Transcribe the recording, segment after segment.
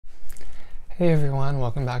Hey everyone,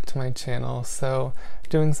 welcome back to my channel. So,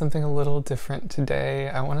 doing something a little different today.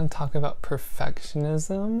 I want to talk about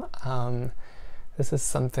perfectionism. This is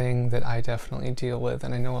something that I definitely deal with,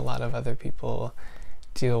 and I know a lot of other people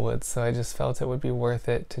deal with, so I just felt it would be worth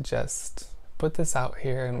it to just put this out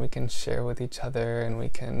here and we can share with each other and we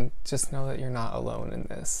can just know that you're not alone in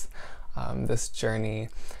this, this journey.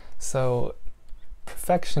 So,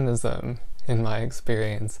 perfectionism, in my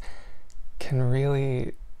experience, can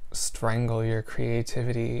really strangle your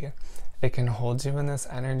creativity. It can hold you in this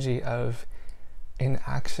energy of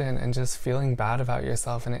inaction and just feeling bad about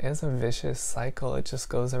yourself, and it is a vicious cycle. It just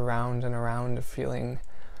goes around and around of feeling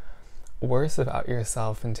worse about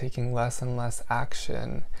yourself and taking less and less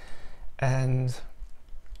action. And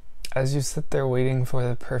as you sit there waiting for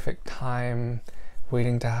the perfect time,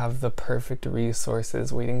 waiting to have the perfect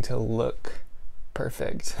resources, waiting to look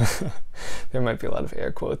perfect. There might be a lot of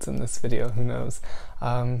air quotes in this video, who knows.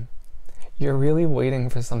 You're really waiting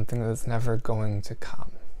for something that's never going to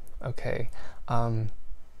come, okay? I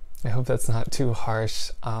hope that's not too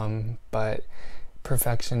harsh, but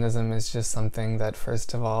perfectionism is just something that,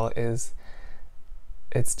 first of all, it's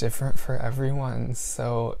different for everyone.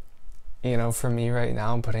 So, you know, for me right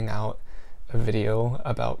now, I'm putting out a video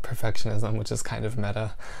about perfectionism, which is kind of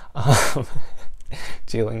meta.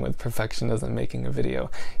 Dealing with perfectionism, making a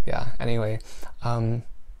video. Yeah, anyway,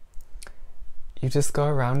 you just go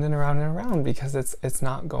around and around and around because it's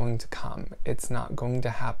not going to come. It's not going to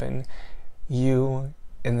happen. You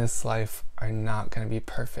in this life are not going to be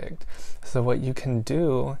perfect. So what you can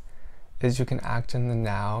do is you can act in the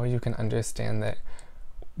now. You can understand that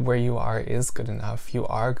where you are is good enough. You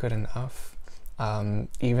are good enough.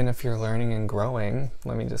 Even if you're learning and growing,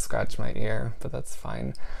 let me just scratch my ear, but that's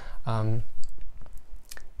fine.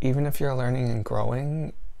 Even if you're learning and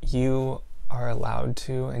growing, you are allowed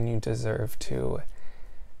to and you deserve to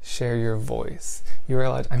share your voice. You're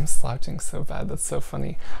allowed, I'm slouching so bad, that's so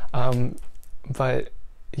funny. But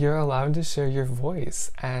you're allowed to share your voice,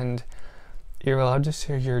 and you're allowed to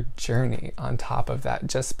share your journey on top of that.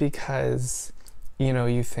 Just because, you know,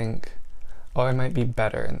 you think, oh, I might be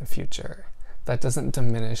better in the future, that doesn't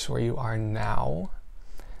diminish where you are now.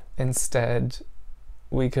 Instead,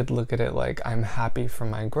 we could look at it like, I'm happy for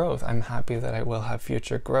my growth. I'm happy that I will have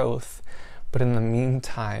future growth. But in the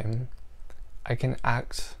meantime, I can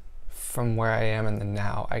act from where I am in the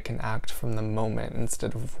now. I can act from the moment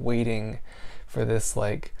instead of waiting for this,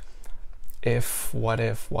 like, if, what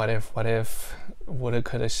if, woulda,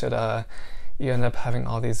 coulda, shoulda. You end up having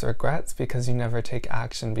all these regrets because you never take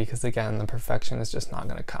action, because again, the perfection is just not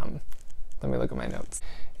gonna come. Let me look at my notes.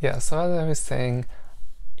 Yeah, so as I was saying,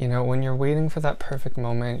 you know, when you're waiting for that perfect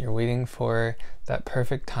moment, you're waiting for that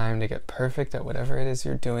perfect time to get perfect at whatever it is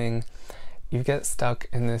you're doing, you get stuck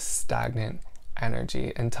in this stagnant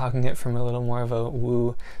energy. And talking it from a little more of a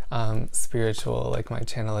woo spiritual, like my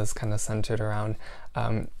channel is kind of centered around,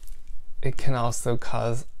 it can also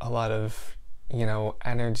cause a lot of, you know,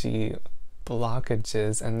 energy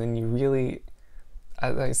blockages. And then you really,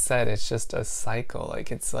 as I said, it's just a cycle.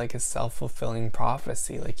 Like, it's like a self-fulfilling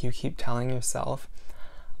prophecy. Like, you keep telling yourself,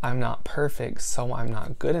 I'm not perfect, so I'm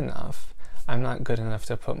not good enough. I'm not good enough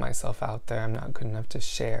to put myself out there. I'm not good enough to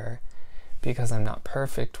share because I'm not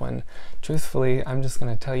perfect, when truthfully, I'm just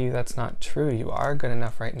going to tell you that's not true. You are good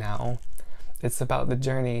enough right now. It's about the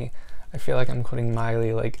journey. I feel like I'm quoting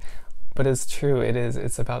Miley, like, but it's true. It is.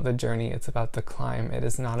 It's about the journey. It's about the climb. It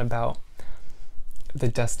is not about the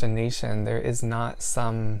destination. There is not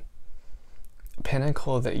some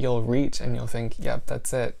pinnacle that you'll reach and you'll think, yep,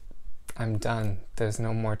 that's it. I'm done. There's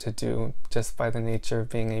no more to do. Just by the nature of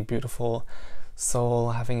being a beautiful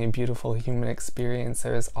soul, having a beautiful human experience,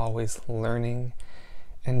 there is always learning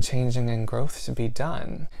and changing and growth to be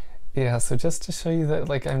done. Yeah, so just to show you that,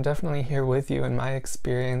 like, I'm definitely here with you. In my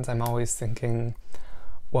experience, I'm always thinking,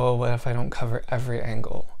 well, what if I don't cover every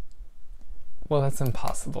angle? Well, that's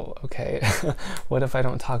impossible, okay? What if I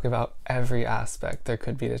don't talk about every aspect there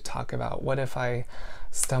could be to talk about? What if I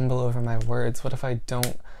stumble over my words? What if I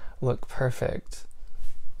don't look perfect?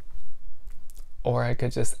 Or I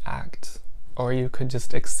could just act. Or you could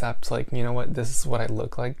just accept, like, you know what, this is what I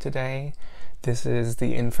look like today. This is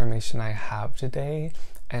the information I have today,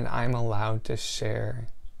 and I'm allowed to share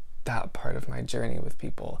that part of my journey with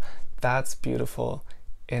people. That's beautiful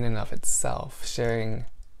in and of itself, sharing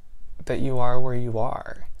that you are where you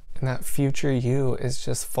are. And that future you is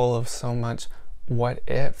just full of so much what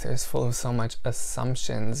if. There's full of so much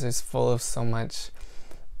assumptions. There's full of so much,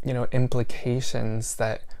 you know, implications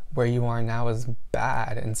that where you are now is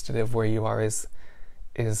bad instead of where you are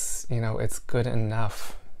is, you know, it's good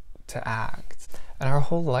enough to act. And our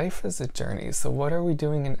whole life is a journey. So what are we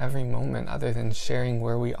doing in every moment other than sharing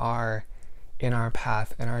where we are in our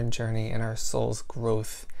path, in our journey, in our soul's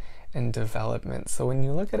growth and development? So when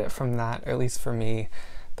you look at it from that, or at least for me,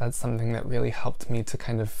 that's something that really helped me to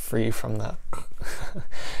kind of free from the,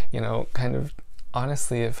 kind of,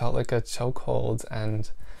 honestly, it felt like a chokehold,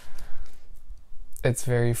 and it's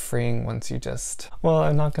very freeing once you just, well,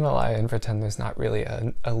 I'm not gonna lie and pretend there's not really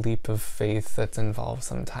a leap of faith that's involved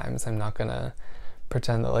sometimes. I'm not gonna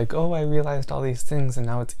pretend that like, oh, I realized all these things and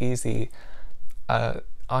now it's easy.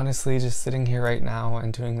 Honestly, just sitting here right now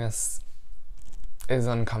and doing this is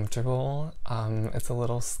uncomfortable. It's a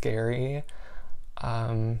little scary,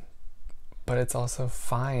 but it's also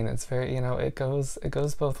fine. It's very, it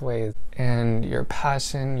goes both ways. And your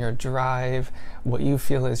passion, your drive, what you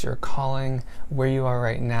feel is your calling, where you are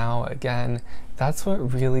right now, again, that's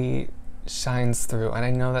what really shines through. And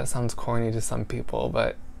I know that sounds corny to some people,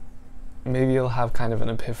 but maybe you'll have kind of an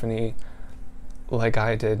epiphany like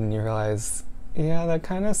I did and you realize, yeah, that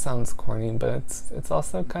kind of sounds corny, but it's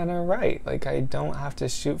also kind of right. Like, I don't have to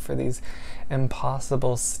shoot for these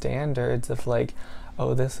impossible standards of like,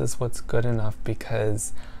 oh, this is what's good enough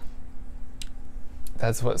because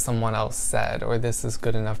that's what someone else said, or this is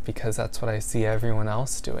good enough because that's what I see everyone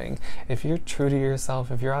else doing. If you're true to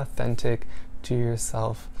yourself, if you're authentic to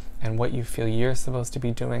yourself and what you feel you're supposed to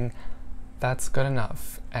be doing, that's good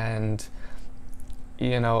enough. And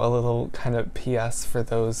a little kind of PS for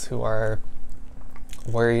those who are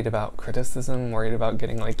worried about criticism, worried about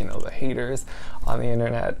getting the haters on the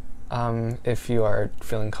internet. If you are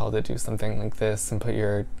feeling called to do something like this and put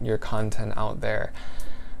your content out there,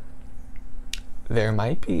 there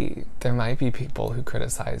might be people who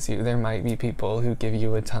criticize you. There might be people who give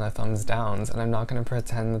you a ton of thumbs downs, and I'm not going to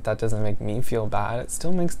pretend that doesn't make me feel bad. It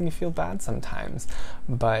still makes me feel bad sometimes,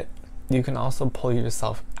 but you can also pull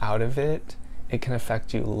yourself out of it. It can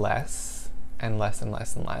affect you less and less and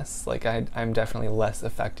less and less. Like, I'm definitely less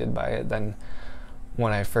affected by it than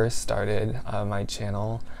when I first started my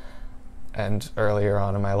channel, and earlier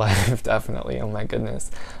on in my life, definitely. Oh my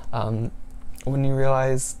goodness. When you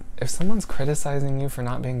realize if someone's criticizing you for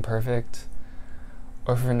not being perfect,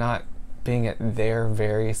 or for not being at their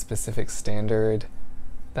very specific standard,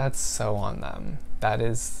 that's so on them. That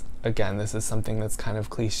is, again, this is something that's kind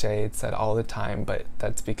of cliche, it's said all the time, but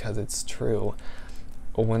that's because it's true.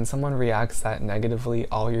 When someone reacts that negatively,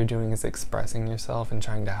 all you're doing is expressing yourself and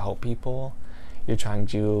trying to help people. You're trying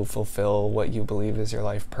to fulfill what you believe is your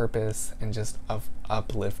life purpose and just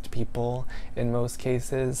uplift people in most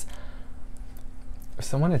cases. If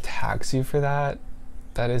someone attacks you for that,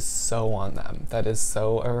 that is so on them. That is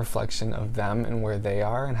so a reflection of them and where they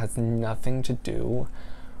are, and has nothing to do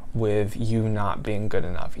with you not being good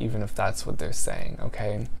enough, even if that's what they're saying,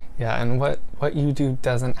 okay? Yeah, and what you do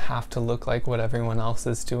doesn't have to look like what everyone else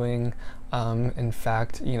is doing. In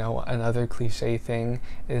fact, another cliche thing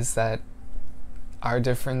is that our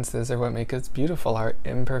differences are what make us beautiful. Our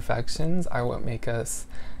imperfections are what make us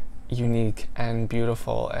unique and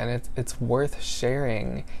beautiful, and it's worth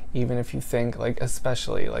sharing, even if you think,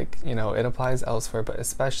 especially, it applies elsewhere, but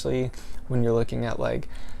especially when you're looking at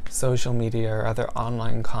social media or other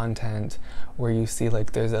online content where you see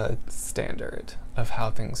there's a standard of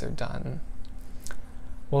how things are done.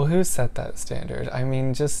 Well, who set that standard? I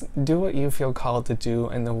mean, just do what you feel called to do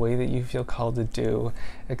in the way that you feel called to do.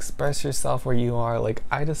 Express yourself where you are.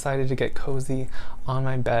 I decided to get cozy on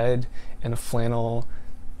my bed in a flannel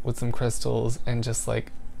with some crystals and just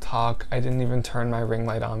talk. I didn't even turn my ring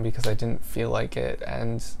light on because I didn't feel like it,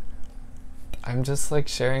 and I'm just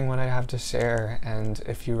sharing what I have to share, and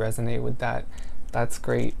if you resonate with that, that's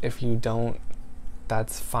great. If you don't,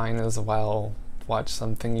 that's fine as well. Watch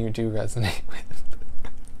something you do resonate with.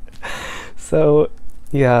 So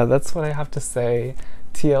yeah, that's what I have to say.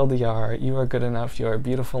 TLDR, you are good enough, you are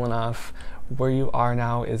beautiful enough. Where you are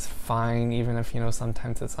now is fine, even if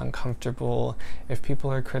sometimes it's uncomfortable. If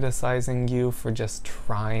people are criticizing you for just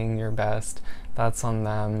trying your best, that's on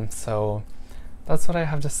them. So that's what I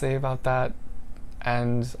have to say about that,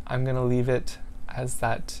 and I'm gonna leave it as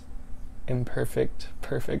that imperfect,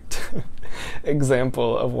 perfect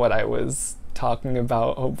example of what I was talking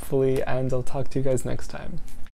about, hopefully, and I'll talk to you guys next time.